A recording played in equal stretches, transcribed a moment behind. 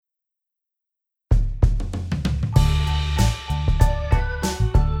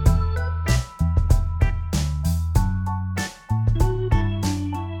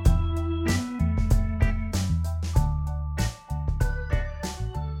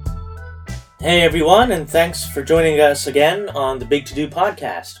Hey everyone, and thanks for joining us again on the Big To Do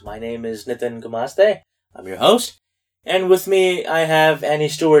podcast. My name is Nitin Gumaste. I'm your host, and with me I have Annie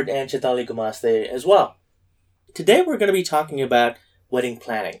Stewart and Chitali Gumaste as well. Today we're going to be talking about wedding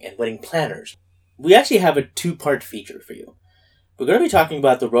planning and wedding planners. We actually have a two-part feature for you. We're going to be talking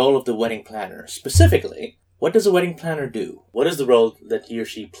about the role of the wedding planner. Specifically, what does a wedding planner do? What is the role that he or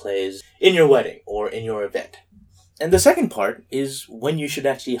she plays in your wedding or in your event? And the second part is when you should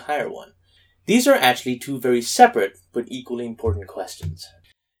actually hire one. These are actually two very separate but equally important questions.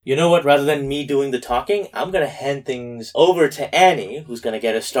 You know what? Rather than me doing the talking, I'm going to hand things over to Annie, who's going to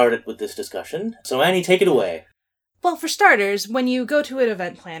get us started with this discussion. So Annie, take it away. Well, for starters, when you go to an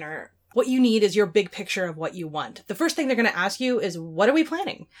event planner, what you need is your big picture of what you want. The first thing they're going to ask you is, what are we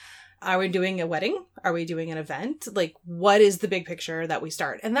planning? Are we doing a wedding? Are we doing an event? What is the big picture that we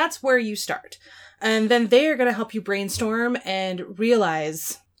start? And that's where you start. And then they are going to help you brainstorm and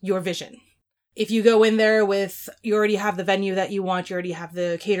realize your vision. If you go in there with, you already have the venue that you want, you already have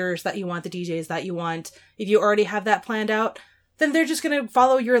the caterers that you want, the DJs that you want, if you already have that planned out, then they're just going to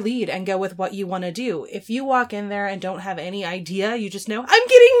follow your lead and go with what you want to do. If you walk in there and don't have any idea, you just know, I'm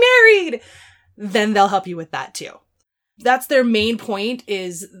getting married, then they'll help you with that too. That's their main point,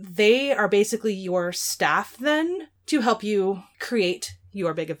 is they are basically your staff then to help you create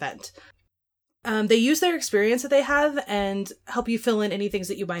your big event. They use their experience that they have and help you fill in any things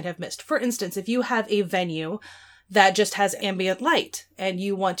that you might have missed. For instance, if you have a venue that just has ambient light and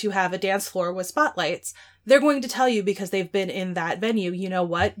you want to have a dance floor with spotlights, they're going to tell you, because they've been in that venue, you know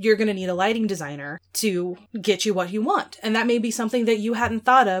what, you're going to need a lighting designer to get you what you want. And that may be something that you hadn't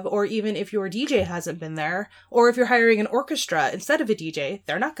thought of, or even if your DJ hasn't been there, or if you're hiring an orchestra instead of a DJ,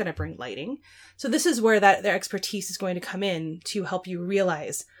 they're not going to bring lighting. So this is where their expertise is going to come in to help you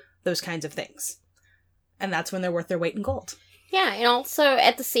realize those kinds of things. And that's when they're worth their weight in gold. Yeah, and also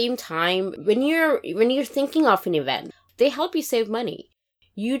at the same time, when you're thinking of an event, they help you save money.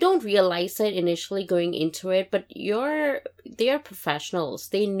 You don't realize that initially going into it, but they are professionals.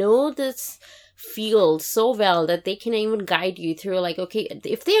 They know this field so well that they can even guide you through, okay,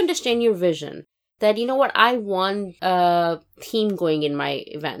 if they understand your vision, that, you know what, I want a theme going in my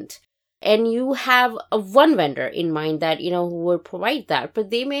event. And you have one vendor in mind that, who will provide that. But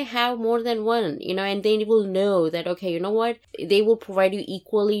they may have more than one, and they will know that, okay, you know what? They will provide you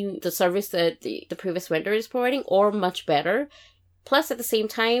equally the service that the previous vendor is providing, or much better. Plus, at the same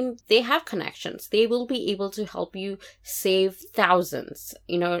time, they have connections. They will be able to help you save thousands,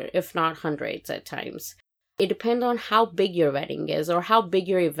 if not hundreds at times. It depends on how big your wedding is or how big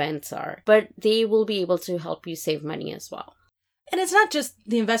your events are. But they will be able to help you save money as well. And it's not just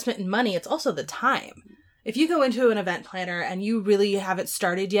the investment in money, it's also the time. If you go into an event planner and you really haven't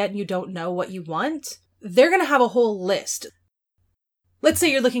started yet and you don't know what you want, they're going to have a whole list. Let's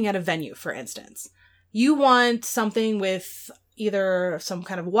say you're looking at a venue, for instance. You want something with either some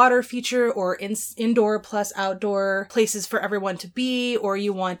kind of water feature or indoor plus outdoor places for everyone to be, or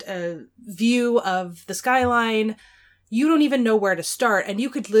you want a view of the skyline. You don't even know where to start, and you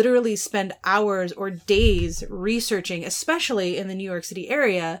could literally spend hours or days researching, especially in the New York City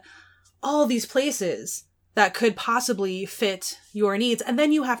area, all these places that could possibly fit your needs, and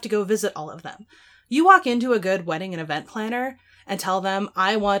then you have to go visit all of them. You walk into a good wedding and event planner and tell them,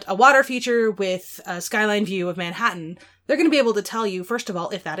 I want a water feature with a skyline view of Manhattan. They're going to be able to tell you, first of all,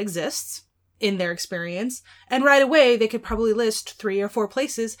 if that exists in their experience. And right away, they could probably list 3 or 4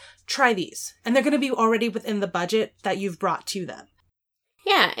 places. Try these. And they're going to be already within the budget that you've brought to them.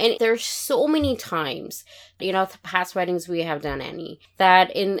 Yeah, and there's so many times, the past weddings we have done, Annie,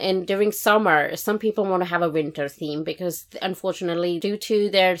 that in during summer, some people want to have a winter theme because, unfortunately, due to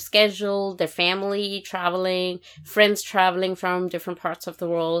their schedule, their family traveling, friends traveling from different parts of the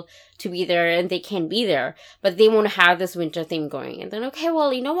world to be there, and they can't be there, but they want to have this winter theme going. And then, okay,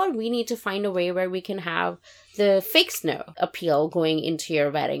 well, you know what? We need to find a way where we can have the fake snow appeal going into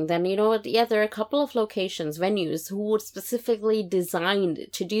your wedding. Then, you know what? Yeah, there are a couple of locations, venues who would specifically designed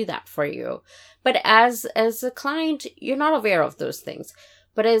to do that for you. But as a client, you're not aware of those things.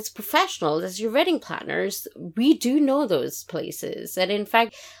 But as professionals, as your wedding planners, we do know those places. And in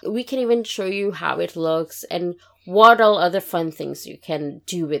fact, we can even show you how it looks and what all other fun things you can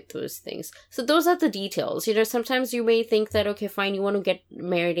do with those things. So those are the details. Sometimes you may think that, okay, fine, you want to get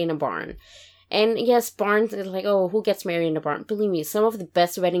married in a barn. And yes, barns is oh, who gets married in a barn? Believe me, some of the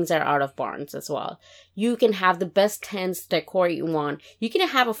best weddings are out of barns as well. You can have the best tents, decor you want. You can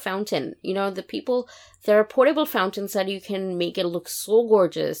have a fountain. There are portable fountains that you can make it look so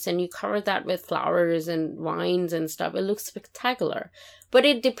gorgeous, and you cover that with flowers and vines and stuff. It looks spectacular. But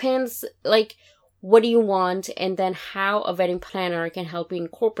it depends, what do you want, and then how a wedding planner can help you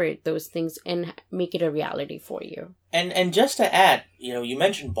incorporate those things and make it a reality for you. And just to add, you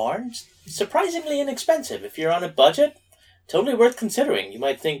mentioned barns, surprisingly inexpensive. If you're on a budget, totally worth considering. You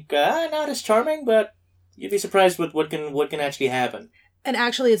might think, not as charming, but you'd be surprised with what can actually happen. And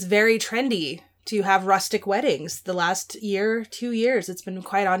actually, it's very trendy to have rustic weddings. The last year, 2 years, it's been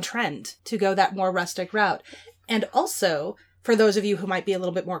quite on trend to go that more rustic route. And also, for those of you who might be a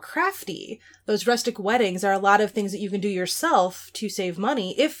little bit more crafty, those rustic weddings are a lot of things that you can do yourself to save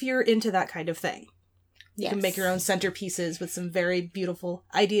money if you're into that kind of thing. You can make your own centerpieces with some very beautiful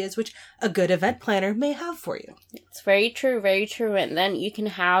ideas, which a good event planner may have for you. It's very true, very true. And then you can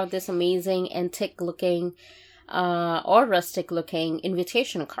have this amazing antique-looking or rustic-looking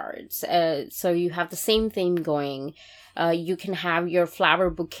invitation cards. So you have the same theme going. You can have your flower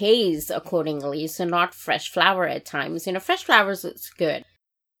bouquets accordingly, so not fresh flower at times. Fresh flowers is good.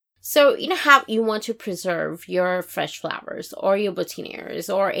 So, how you want to preserve your fresh flowers or your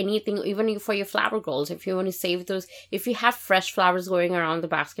boutonnieres or anything, even for your flower girls. If you want to save those, if you have fresh flowers going around the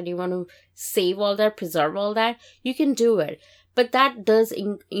basket, you want to save all that, preserve all that, you can do it. But that does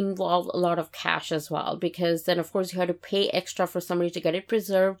involve a lot of cash as well, because then, of course, you have to pay extra for somebody to get it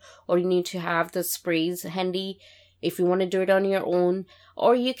preserved, or you need to have the sprays handy if you want to do it on your own.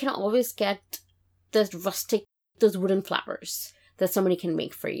 Or you can always get those wooden flowers that somebody can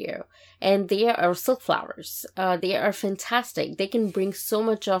make for you. And they are silk flowers. They are fantastic. They can bring so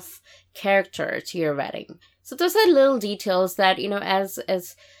much of character to your wedding. So those are little details that,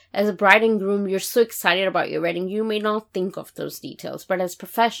 as a bride and groom, you're so excited about your wedding, you may not think of those details. But as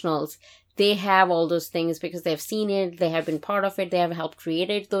professionals, they have all those things because they've seen it, they have been part of it, they have helped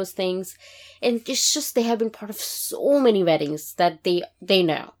create those things. And it's just, they have been part of so many weddings that they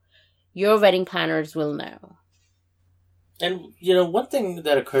know. Your wedding planners will know. And, one thing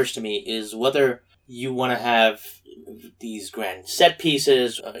that occurs to me is whether you want to have these grand set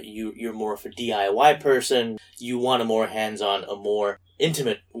pieces, you're more of a DIY person, you want a more hands-on, a more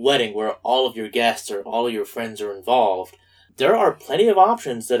intimate wedding where all of your guests or all of your friends are involved. There are plenty of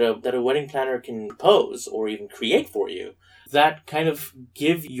options that a wedding planner can propose or even create for you that kind of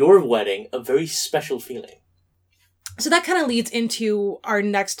give your wedding a very special feeling. So that kind of leads into our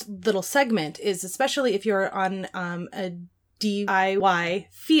next little segment, is especially if you're on a DIY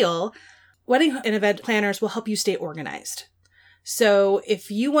feel, wedding and event planners will help you stay organized. So if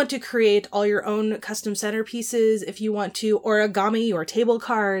you want to create all your own custom centerpieces, if you want to origami or table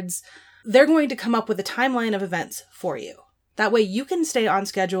cards, they're going to come up with a timeline of events for you. That way you can stay on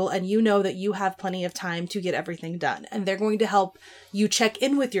schedule and you know that you have plenty of time to get everything done. And they're going to help you check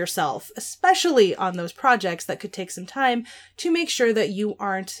in with yourself, especially on those projects that could take some time, to make sure that you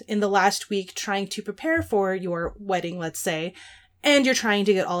aren't in the last week trying to prepare for your wedding, let's say, and you're trying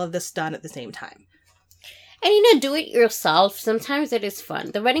to get all of this done at the same time. And do it yourself. Sometimes it is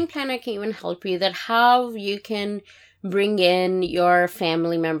fun. The wedding planner can even help you that how you can bring in your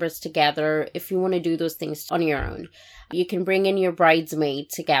family members together if you want to do those things on your own. You can bring in your bridesmaid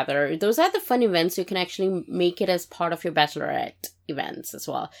together. Those are the fun events. You can actually make it as part of your bachelorette events as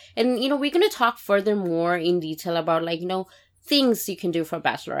well. And, we're going to talk further more in detail about, things you can do for a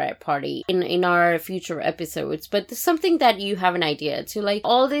bachelorette party in our future episodes. But there's something that you have an idea to,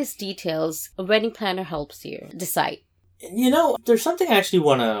 all these details, a wedding planner helps you decide. There's something I actually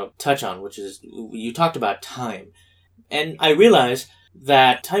want to touch on, which is you talked about time. And I realize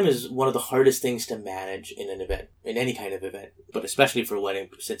that time is one of the hardest things to manage in an event, in any kind of event, but especially for a wedding,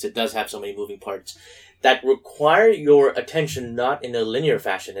 since it does have so many moving parts that require your attention not in a linear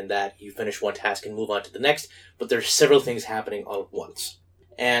fashion in that you finish one task and move on to the next, but there's several things happening all at once.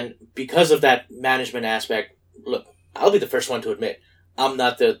 And because of that management aspect, look, I'll be the first one to admit, I'm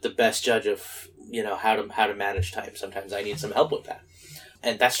not the best judge of, how to manage time. Sometimes I need some help with that.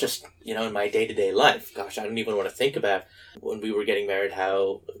 And that's just, in my day-to-day life. Gosh, I don't even want to think about when we were getting married,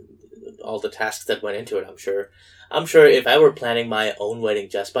 how all the tasks that went into it. I'm sure if I were planning my own wedding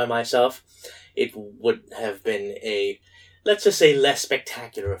just by myself, it would have been let's just say, less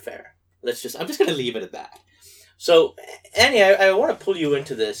spectacular affair. I'm just going to leave it at that. So, Annie, I want to pull you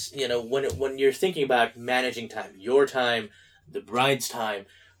into this. When you're thinking about managing time, your time, the bride's time,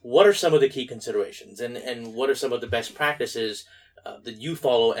 what are some of the key considerations, and what are some of the best practices that you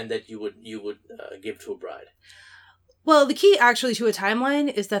follow and that you would give to a bride? Well, the key actually to a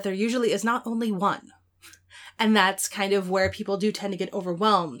timeline is that there usually is not only one. And that's kind of where people do tend to get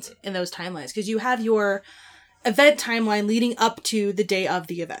overwhelmed in those timelines, because you have your event timeline leading up to the day of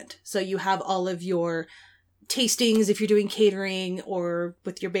the event. So you have all of your tastings if you're doing catering or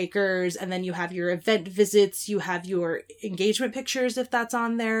with your bakers, and then you have your event visits, you have your engagement pictures if that's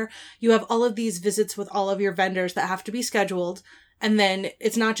on there. You have all of these visits with all of your vendors that have to be scheduled. And then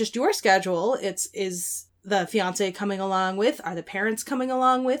it's not just your schedule, is the fiance coming along with? Are the parents coming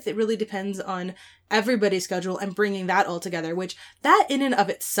along with? It really depends on everybody's schedule and bringing that all together, which that in and of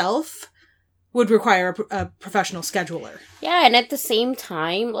itself would require a professional scheduler. Yeah, and at the same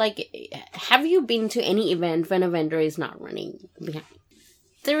time, like, have you been to any event when a vendor is not running behind?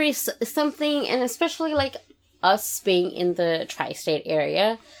 There is something, and especially like us being in the tri-state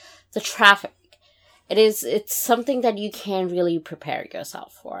area, the traffic. It's something that you can't really prepare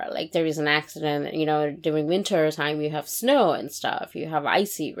yourself for. Like, there is an accident, during winter time, you have snow and stuff, you have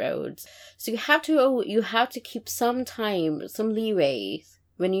icy roads. So you have to keep some time, some leeway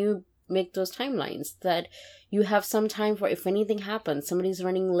when you make those timelines, that you have some time for if anything happens, somebody's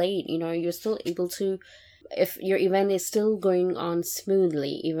running late, you're still able to, if your event is still going on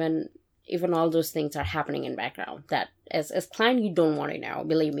smoothly, even all those things are happening in background, that as client you don't want to know,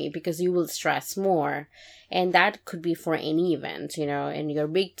 believe me, because you will stress more. And that could be for any event, in your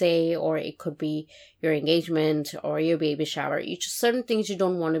big day, or it could be your engagement or your baby shower. Just certain things you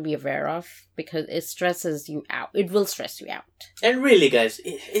don't want to be aware of because it stresses you out. It will stress you out. And really, guys,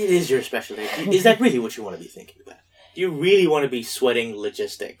 it is your special day. Is that really what you want to be thinking about? Do you really want to be sweating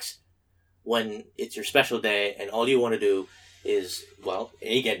logistics when it's your special day and all you want to do is, well,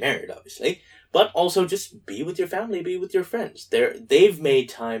 A, get married, obviously, but also just be with your family, be with your friends. They've made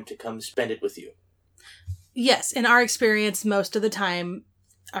time to come spend it with you. Yes, in our experience, most of the time,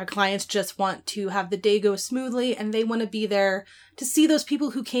 our clients just want to have the day go smoothly, and they want to be there to see those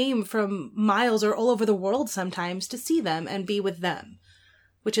people who came from miles or all over the world sometimes to see them and be with them,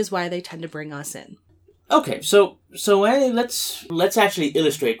 which is why they tend to bring us in. Okay, so Annie, let's actually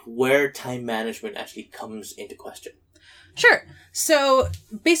illustrate where time management actually comes into question. Sure. So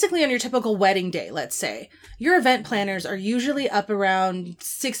basically on your typical wedding day, let's say, your event planners are usually up around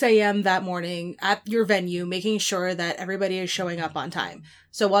 6 a.m. that morning at your venue, making sure that everybody is showing up on time.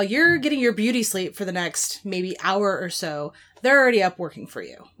 So while you're getting your beauty sleep for the next maybe hour or so, they're already up working for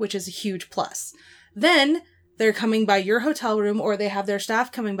you, which is a huge plus. Then they're coming by your hotel room, or they have their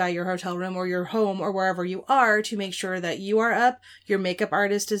staff coming by your hotel room or your home or wherever you are to make sure that you are up, your makeup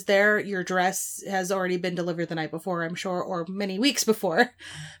artist is there, your dress has already been delivered the night before, I'm sure, or many weeks before.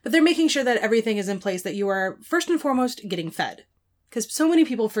 But they're making sure that everything is in place, that you are first and foremost getting fed. Because so many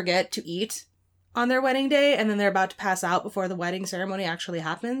people forget to eat on their wedding day, and then they're about to pass out before the wedding ceremony actually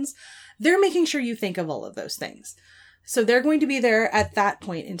happens. They're making sure you think of all of those things. So they're going to be there at that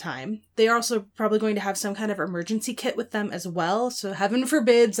point in time. They are also probably going to have some kind of emergency kit with them as well. So heaven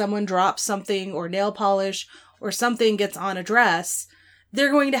forbid someone drops something or nail polish or something gets on a dress,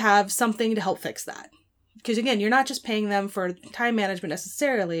 they're going to have something to help fix that. Because again, you're not just paying them for time management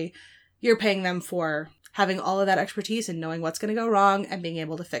necessarily, you're paying them for having all of that expertise and knowing what's going to go wrong and being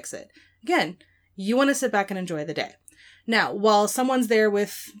able to fix it. Again, you want to sit back and enjoy the day. Now, while someone's there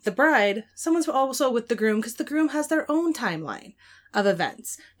with the bride, someone's also with the groom, because the groom has their own timeline of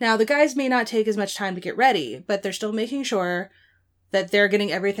events. Now, the guys may not take as much time to get ready, but they're still making sure that they're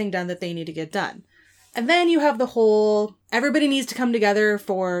getting everything done that they need to get done. And then you have the whole, everybody needs to come together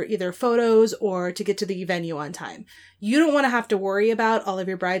for either photos or to get to the venue on time. You don't want to have to worry about all of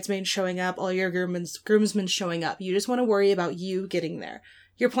your bridesmaids showing up, all your groomsmen showing up. You just want to worry about you getting there.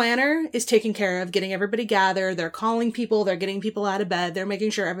 Your planner is taking care of getting everybody gathered. They're calling people. They're getting people out of bed. They're making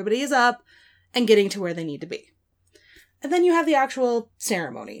sure everybody is up and getting to where they need to be. And then you have the actual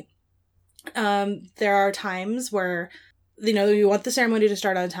ceremony. There are times where, you want the ceremony to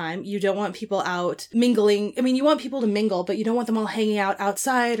start on time. You don't want people out mingling. I mean, you want people to mingle, but you don't want them all hanging out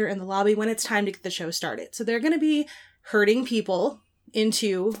outside or in the lobby when it's time to get the show started. So they're going to be herding people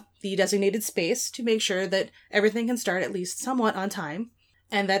into the designated space to make sure that everything can start at least somewhat on time,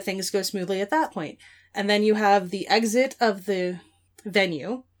 and that things go smoothly at that point. And then you have the exit of the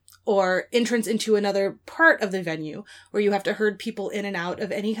venue or entrance into another part of the venue where you have to herd people in and out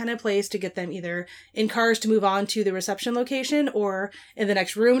of any kind of place to get them either in cars to move on to the reception location or in the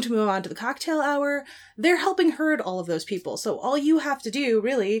next room to move on to the cocktail hour. They're helping herd all of those people. So all you have to do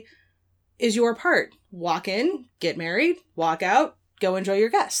really is your part. Walk in, get married, walk out, go enjoy your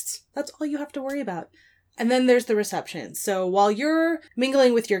guests. That's all you have to worry about. And then there's the reception. So while you're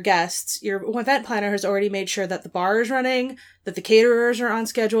mingling with your guests, your event planner has already made sure that the bar is running, that the caterers are on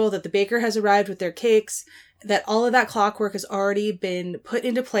schedule, that the baker has arrived with their cakes, that all of that clockwork has already been put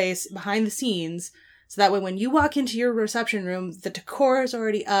into place behind the scenes. So that way when you walk into your reception room, the decor is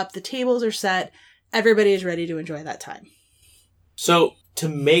already up, the tables are set, everybody is ready to enjoy that time. So to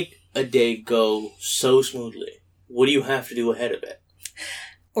make a day go so smoothly? What do you have to do ahead of it?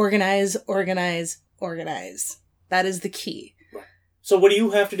 Organize, organize, organize. That is the key. Right. So what do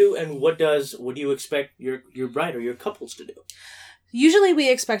you have to do, and what do you expect your bride or your couples to do? Usually we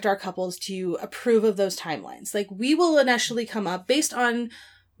expect our couples to approve of those timelines. Like, we will initially come up based on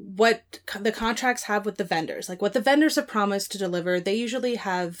what the contracts have with the vendors. Like, what the vendors have promised to deliver, they usually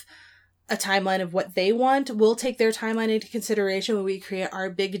have a timeline of what they want. We'll take their timeline into consideration when we create our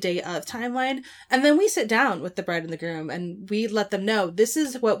big day of timeline. And then we sit down with the bride and the groom and we let them know, this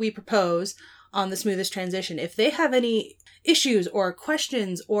is what we propose on the smoothest transition. If they have any issues or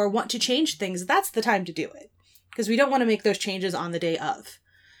questions or want to change things, that's the time to do it. Because we don't want to make those changes on the day of.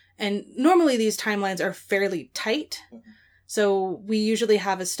 And normally these timelines are fairly tight. So we usually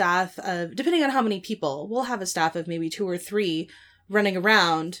have a staff of, depending on how many people, we'll have a staff of maybe 2 or 3 running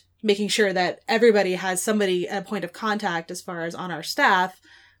around, making sure that everybody has somebody at a point of contact as far as on our staff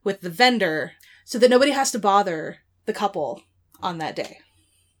with the vendor, so that nobody has to bother the couple on that day.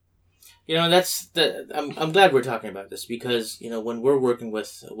 You know, I'm glad we're talking about this, because, you know, when we're working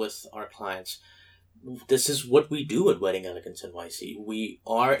with our clients, this is what we do at Wedding Elegance NYC. We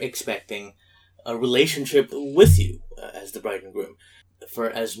are expecting a relationship with you as the bride and groom. For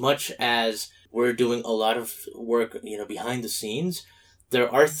as much as we're doing a lot of work, you know, behind the scenes,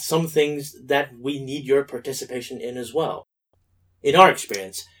 there are some things that we need your participation in as well. In our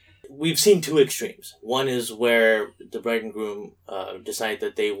experience, we've seen 2 extremes. One is where the bride and groom decide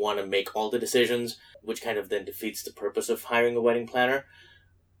that they want to make all the decisions, which kind of then defeats the purpose of hiring a wedding planner.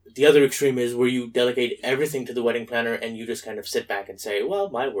 The other extreme is where you delegate everything to the wedding planner and you just kind of sit back and say, well,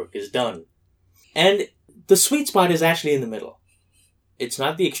 my work is done. And the sweet spot is actually in the middle. It's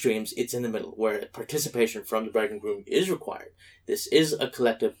not the extremes, it's in the middle, where participation from the bride and groom is required. This is a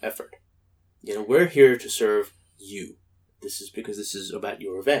collective effort. You know, we're here to serve you. This is because this is about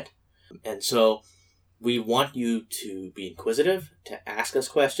your event. And so we want you to be inquisitive, to ask us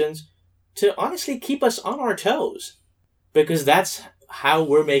questions, to honestly keep us on our toes. Because that's how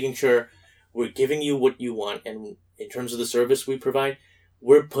we're making sure we're giving you what you want. And in terms of the service we provide,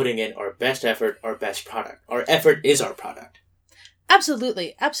 we're putting in our best effort, our best product. Our effort is our product.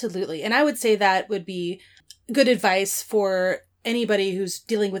 Absolutely, absolutely. And I would say that would be good advice for anybody who's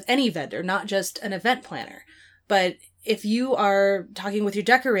dealing with any vendor, not just an event planner. But if you are talking with your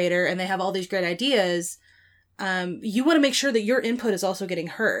decorator and they have all these great ideas, you want to make sure that your input is also getting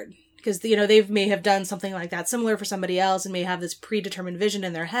heard. Because, you know, they may have done something like that similar for somebody else and may have this predetermined vision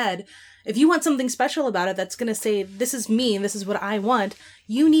in their head. If you want something special about it that's going to say, this is me, this is what I want,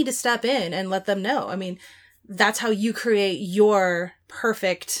 you need to step in and let them know. I mean, that's how you create your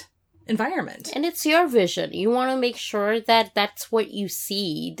perfect environment. And it's your vision. You want to make sure that that's what you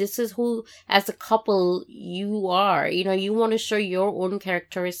see. This is who, as a couple, you are. You know, you want to show your own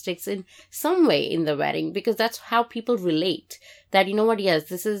characteristics in some way in the wedding, because that's how people relate. That, you know what, yes,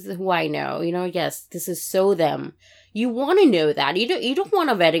 this is who I know. You know, yes, this is so them. You want to know that. You don't want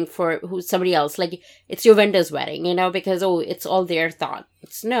a wedding for somebody else. Like, it's your vendor's wedding, you know, because, it's all their thought.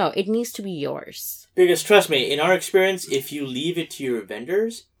 No, it needs to be yours. Because trust me, in our experience, if you leave it to your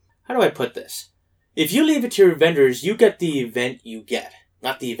vendors, how do I put this? If you leave it to your vendors, you get the event you get,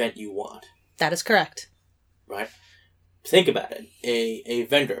 not the event you want. That is correct. Right? Think about it. A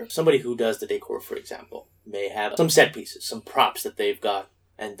vendor, somebody who does the decor, for example, may have some set pieces, some props that they've got,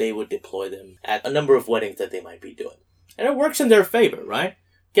 and they would deploy them at a number of weddings that they might be doing. And it works in their favor, right?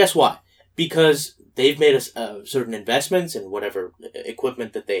 Guess why? Because they've made certain investments in whatever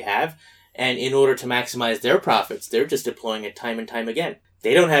equipment that they have, and in order to maximize their profits, they're just deploying it time and time again.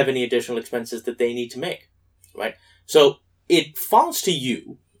 They don't have any additional expenses that they need to make, right? So it falls to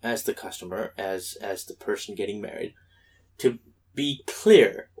you as the customer, as the person getting married, to be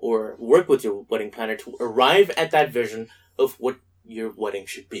clear or work with your wedding planner to arrive at that vision of what your wedding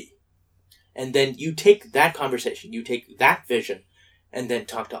should be. And then you take that conversation, you take that vision, and then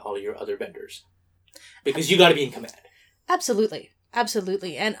talk to all your other vendors. Because you got to be in command. Absolutely.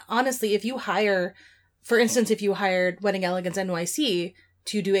 Absolutely. And honestly, if you hired Wedding Elegance NYC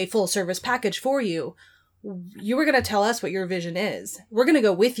to do a full service package for you, you were going to tell us what your vision is. We're going to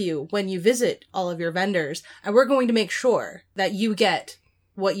go with you when you visit all of your vendors, and we're going to make sure that you get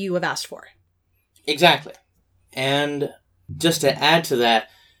what you have asked for. Exactly. And just to add to that,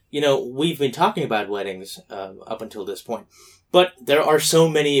 you know, we've been talking about weddings up until this point, but there are so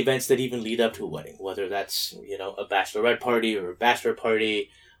many events that even lead up to a wedding, whether that's, you know, a bachelorette party or a bachelor party,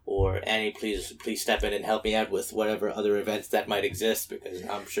 or Annie, please step in and help me out with whatever other events that might exist, because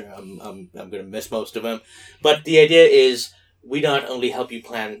I'm sure I'm going to miss most of them. But the idea is we not only help you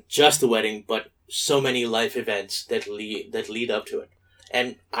plan just the wedding, but so many life events that lead up to it.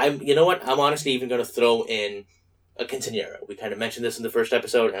 And you know what? I'm honestly even going to throw in a quinceañera. We kind of mentioned this in the first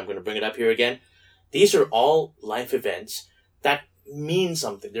episode, and I'm going to bring it up here again. These are all life events that mean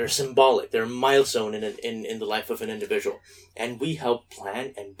something. They're symbolic. They're a milestone in the life of an individual. And we help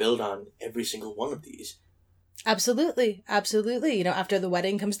plan and build on every single one of these. Absolutely. Absolutely. After the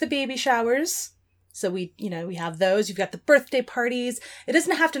wedding comes the baby showers. So we have those. You've got the birthday parties. It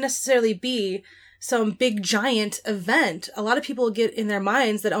doesn't have to necessarily be some big giant event. A lot of people get in their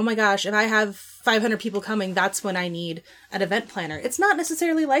minds that, oh my gosh, if I have 500 people coming, that's when I need an event planner. It's not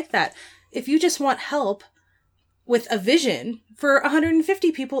necessarily like that. If you just want help with a vision for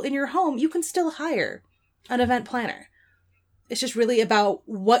 150 people in your home, you can still hire an event planner. It's just really about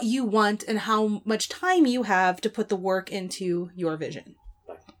what you want and how much time you have to put the work into your vision.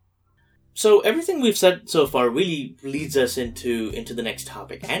 So everything we've said so far really leads us into the next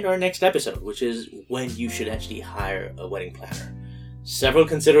topic and our next episode, which is when you should actually hire a wedding planner. Several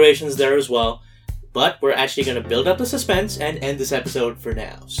considerations there as well, but we're actually going to build up the suspense and end this episode for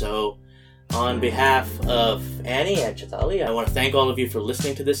now. So on behalf of Annie and Chitali, I want to thank all of you for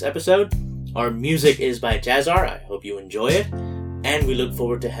listening to this episode. Our music is by Jazzar. I hope you enjoy it, and we look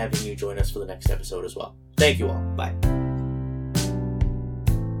forward to having you join us for the next episode as well. Thank you all. Bye.